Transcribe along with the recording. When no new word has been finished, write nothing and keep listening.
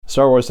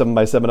Star Wars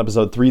 7x7,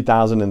 episode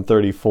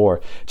 3034.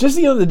 Just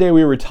the other day,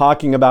 we were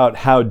talking about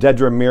how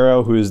Dedra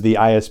Meero, who's the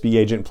ISB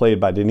agent played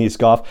by Denise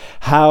Gough,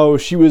 how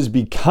she was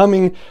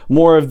becoming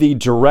more of the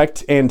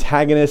direct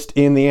antagonist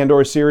in the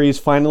Andor series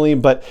finally,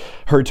 but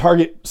her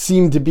target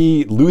seemed to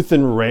be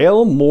Luthen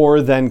Rael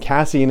more than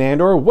Cassian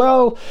Andor.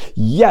 Well,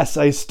 yes,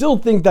 I still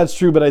think that's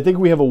true, but I think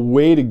we have a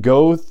way to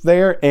go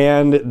there,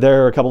 and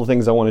there are a couple of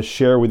things I want to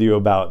share with you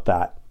about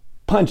that.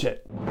 Punch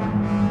it.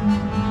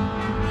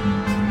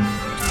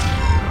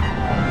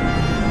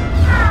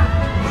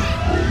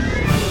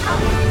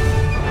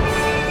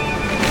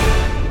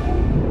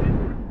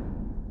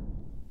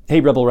 Hey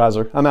Rebel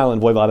Rouser, I'm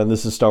Alan Voivod and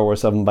this is Star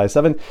Wars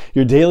 7x7,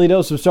 your daily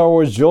dose of Star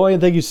Wars joy, and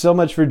thank you so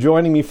much for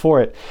joining me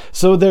for it.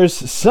 So there's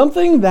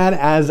something that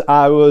as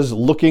I was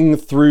looking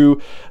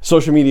through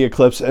social media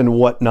clips and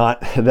whatnot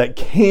that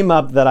came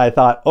up that I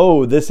thought,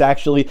 oh, this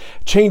actually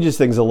changes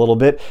things a little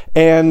bit,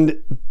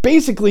 and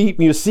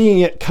basically,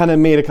 seeing it kind of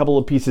made a couple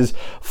of pieces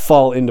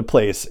fall into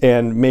place.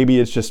 And maybe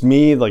it's just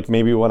me, like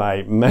maybe when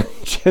I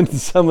mentioned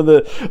some of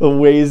the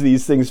ways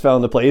these things fell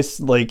into place,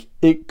 like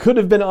it could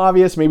have been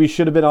obvious, maybe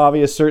should have been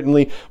obvious,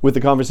 certainly with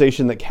the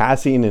conversation that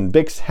Cassian and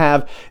Bix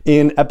have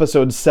in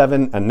episode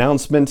 7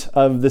 announcement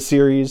of the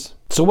series.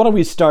 So why don't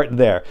we start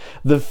there?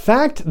 The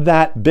fact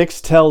that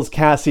Bix tells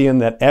Cassian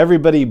that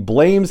everybody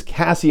blames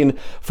Cassian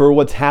for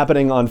what's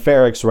happening on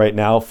Ferrix right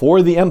now,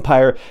 for the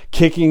Empire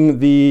kicking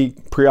the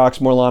Preox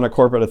Morlana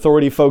corporate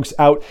authority folks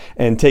out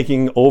and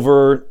taking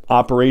over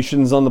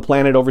operations on the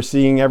planet,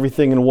 overseeing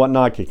everything and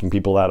whatnot, kicking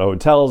people out of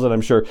hotels, and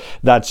I'm sure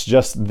that's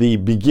just the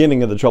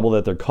beginning of the trouble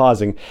that they're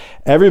causing.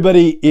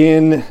 Everybody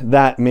in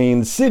that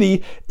main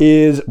city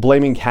is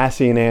blaming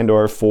Cassian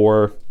Andor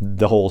for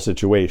the whole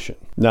situation.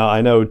 Now,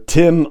 I know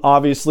Tim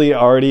obviously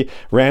already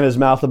ran his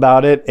mouth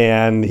about it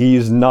and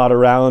he's not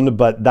around,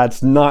 but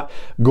that's not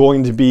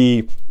going to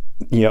be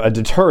a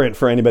deterrent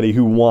for anybody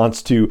who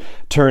wants to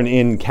turn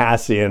in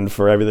Cassian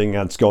for everything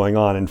that's going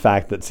on. In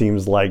fact, it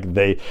seems like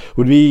they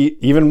would be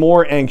even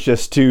more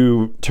anxious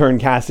to turn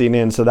Cassian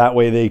in so that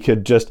way they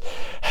could just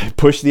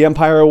push the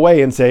Empire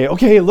away and say,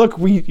 okay, look,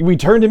 we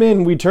turned him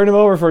in, we turned him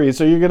over for you,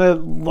 so you're gonna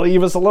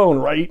leave us alone,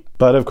 right?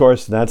 But of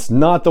course, that's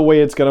not the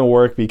way it's gonna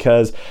work,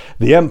 because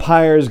the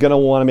Empire is gonna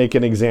want to make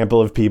an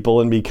example of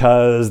people, and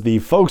because the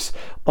folks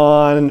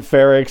on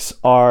Ferrix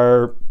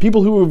are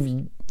people who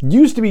have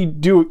used to be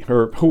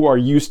who are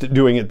used to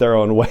doing it their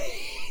own way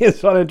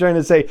is what I'm trying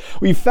to say.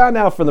 We found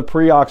out from the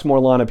Preox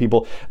Morlana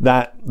people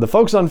that the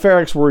folks on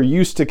Ferrix were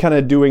used to kind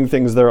of doing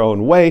things their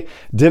own way,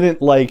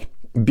 didn't like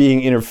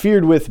being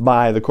interfered with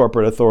by the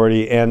corporate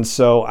authority, and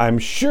so I'm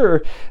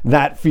sure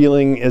that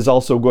feeling is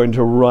also going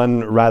to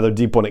run rather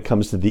deep when it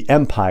comes to the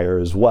Empire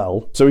as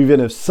well. So even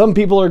if some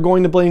people are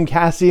going to blame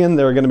Cassian,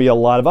 there are going to be a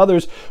lot of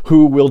others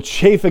who will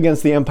chafe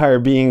against the Empire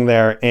being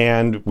there,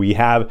 and we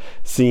have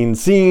seen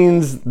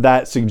scenes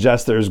that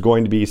suggest there's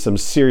going to be some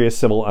serious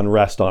civil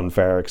unrest on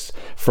Ferrix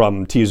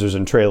from teasers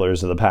and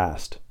trailers of the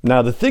past.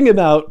 Now, the thing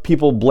about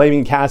people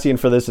blaming Cassian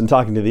for this and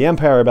talking to the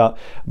Empire about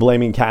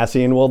blaming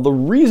Cassian, well, the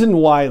reason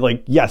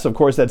why, yes, of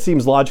course, that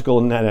seems logical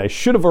and I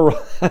should have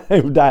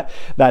arrived at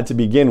that to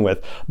begin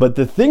with. But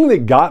the thing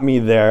that got me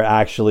there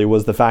actually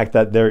was the fact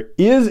that there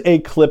is a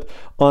clip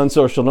on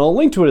social, and I'll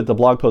link to it at the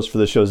blog post for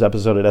the show's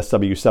episode at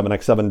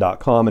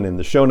sw7x7.com and in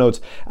the show notes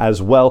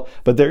as well.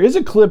 But there is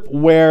a clip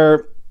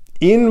where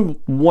in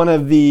one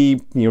of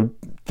the,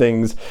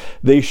 things,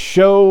 they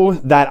show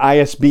that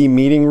ISB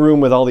meeting room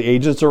with all the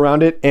agents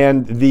around it,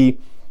 and the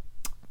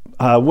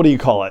what do you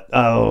call it?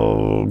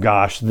 Oh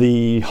gosh,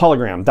 the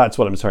hologram. That's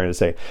what I'm trying to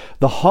say.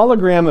 The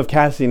hologram of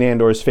Cassian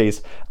Andor's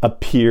face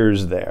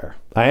appears there.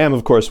 I am,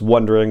 of course,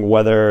 wondering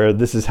whether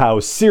this is how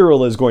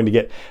Cyril is going to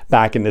get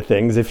back into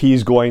things, if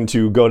he's going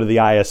to go to the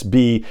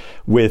ISB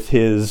with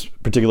his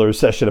particular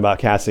obsession about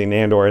Cassian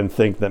Andor and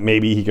think that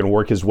maybe he can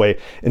work his way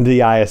into the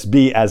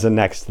ISB as a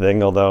next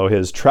thing, although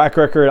his track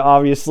record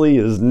obviously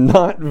is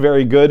not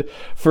very good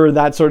for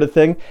that sort of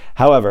thing.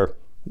 However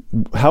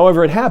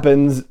it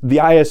happens, the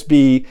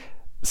ISB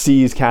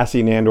sees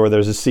Cassian Andor.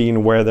 There's a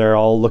scene where they're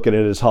all looking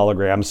at his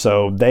hologram,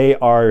 so they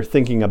are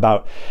thinking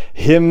about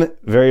him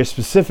very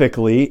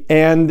specifically.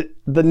 And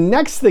the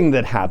next thing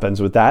that happens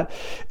with that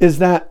is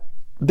that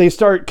they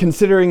start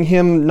considering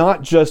him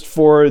not just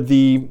for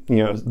the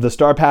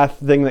Starpath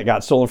thing that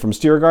got stolen from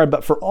Steerguard,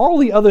 but for all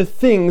the other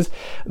things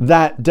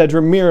that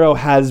Dedra Meero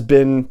has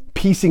been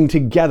piecing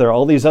together,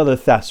 all these other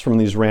thefts from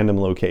these random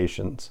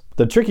locations.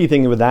 The tricky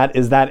thing with that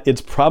is that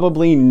it's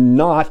probably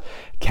not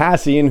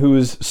Cassian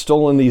who's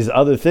stolen these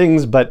other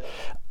things, but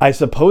I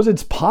suppose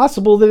it's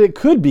possible that it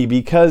could be,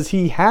 because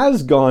he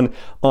has gone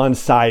on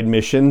side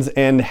missions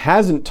and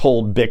hasn't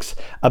told Bix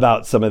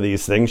about some of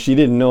these things. She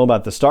didn't know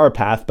about the Star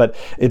Path, but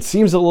it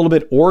seems a little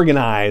bit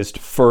organized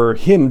for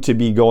him to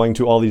be going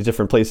to all these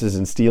different places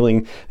and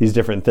stealing these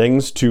different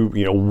things to,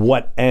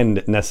 what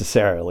end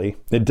necessarily.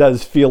 It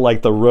does feel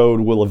like the road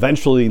will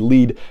eventually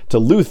lead to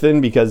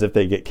Luthen, because if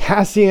they get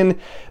Cassian,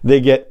 they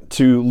get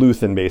to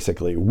Luthen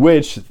basically,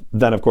 which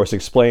then of course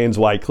explains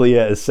why Clea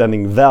is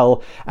sending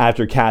Vel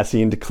after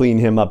Cassian to clean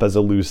him up as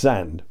a loose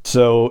end.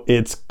 So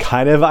it's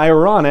kind of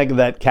ironic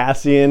that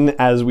Cassian,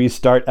 as we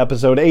start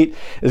episode 8,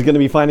 is going to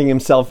be finding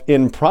himself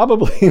in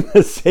probably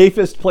the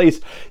safest place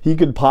he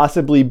could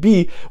possibly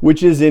be,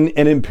 which is in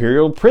an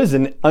Imperial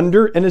prison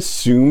under an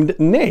assumed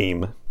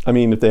name. I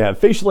mean, if they have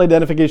facial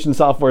identification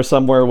software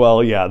somewhere,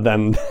 well, yeah,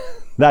 then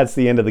that's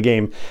the end of the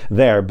game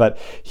there. But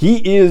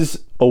he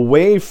is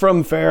away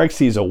from Ferrix,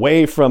 he's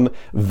away from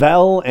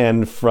Vel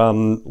and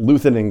from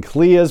Luthen and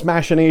Clea's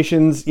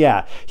machinations.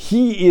 Yeah,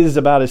 he is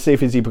about as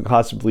safe as he could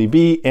possibly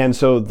be. And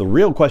so the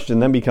real question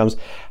then becomes,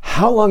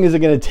 how long is it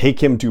going to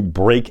take him to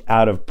break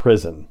out of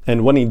prison?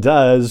 And when he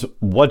does,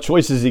 what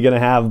choice is he going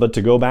to have but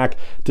to go back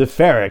to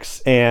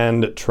Ferrix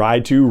and try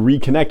to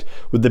reconnect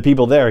with the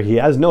people there? He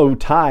has no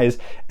ties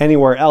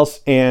anywhere else,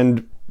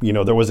 and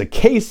there was a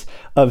case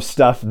of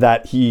stuff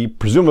that he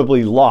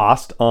presumably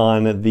lost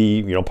on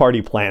the,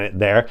 party planet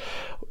there.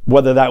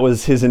 Whether that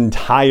was his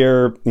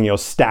entire,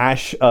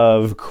 stash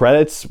of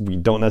credits, we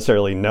don't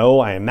necessarily know.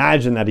 I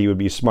imagine that he would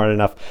be smart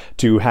enough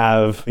to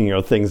have,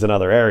 things in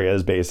other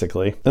areas,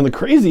 basically. And the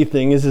crazy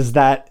thing is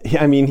that,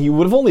 he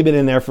would have only been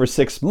in there for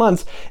 6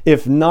 months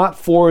if not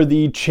for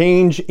the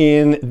change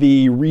in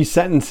the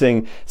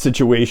resentencing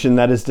situation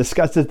that is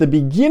discussed at the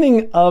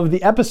beginning of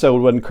the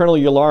episode when Colonel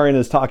Yularen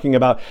is talking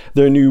about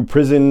their new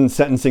prison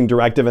sentencing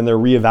directive and they're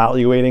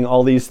reevaluating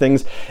all these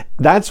things.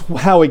 That's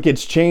how it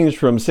gets changed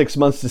from 6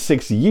 months to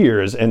 6 years.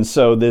 And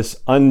so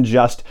this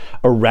unjust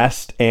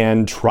arrest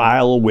and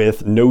trial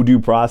with no due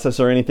process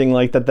or anything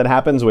like that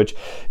happens, which,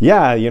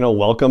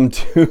 welcome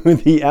to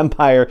the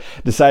Empire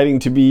deciding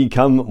to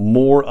become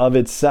more of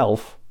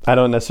itself. I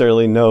don't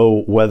necessarily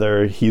know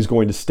whether he's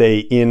going to stay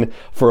in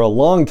for a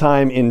long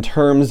time in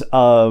terms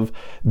of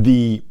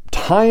the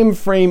time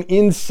frame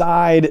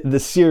inside the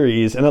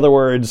series. In other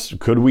words,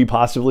 could we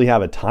possibly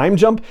have a time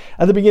jump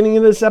at the beginning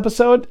of this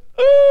episode?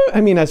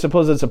 I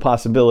suppose it's a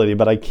possibility,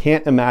 but I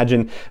can't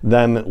imagine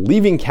them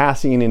leaving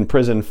Cassian in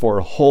prison for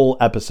a whole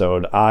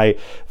episode. I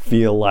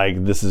feel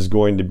like this is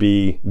going to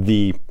be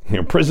the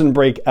prison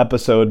break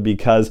episode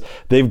because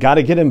they've got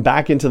to get him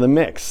back into the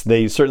mix.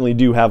 They certainly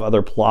do have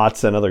other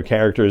plots and other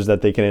characters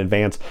that they can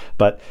advance,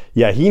 but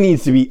yeah, he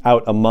needs to be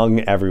out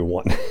among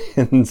everyone.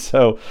 And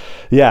so,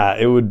 yeah,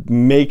 it would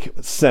make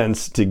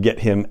sense to get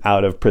him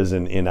out of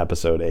prison in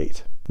episode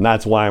 8. And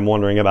that's why I'm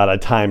wondering about a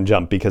time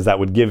jump, because that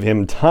would give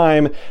him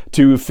time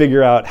to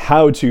figure out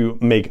how to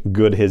make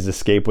good his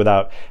escape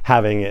without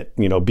having it,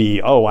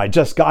 be, oh, I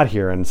just got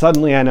here and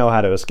suddenly I know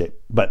how to escape.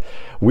 But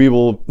we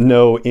will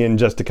know in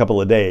just a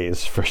couple of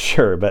days for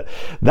sure. But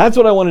that's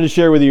what I wanted to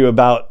share with you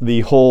about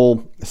the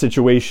whole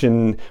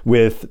situation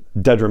with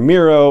Dedra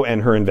Meero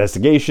and her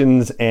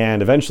investigations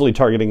and eventually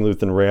targeting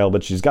Luthen Rael.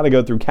 But she's got to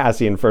go through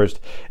Cassian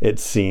first, it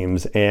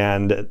seems.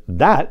 And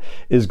that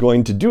is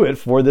going to do it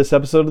for this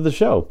episode of the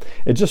show.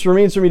 It just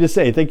remains for me to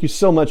say thank you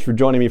so much for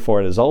joining me for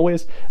it as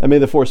always. And may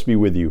the Force be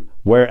with you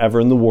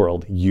wherever in the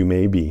world you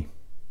may be.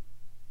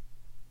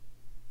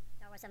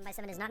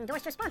 7x7 is not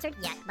endorsed or sponsored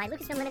yet by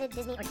Lucasfilm Limited,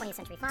 Disney, or 20th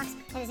Century Fox,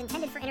 and is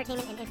intended for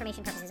entertainment and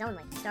information purposes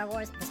only. Star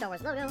Wars, the Star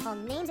Wars logo, all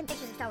names and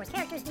pictures of Star Wars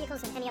characters,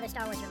 vehicles, and any other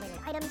Star Wars-related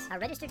items are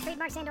registered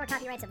trademarks and/or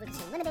copyrights of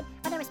Lucasfilm Limited,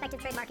 or their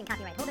respective trademark and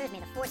copyright holders. May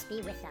the Force be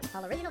with them.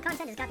 All original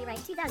content is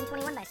copyright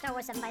 2021 by Star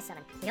Wars 7x7.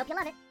 We hope you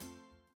love it.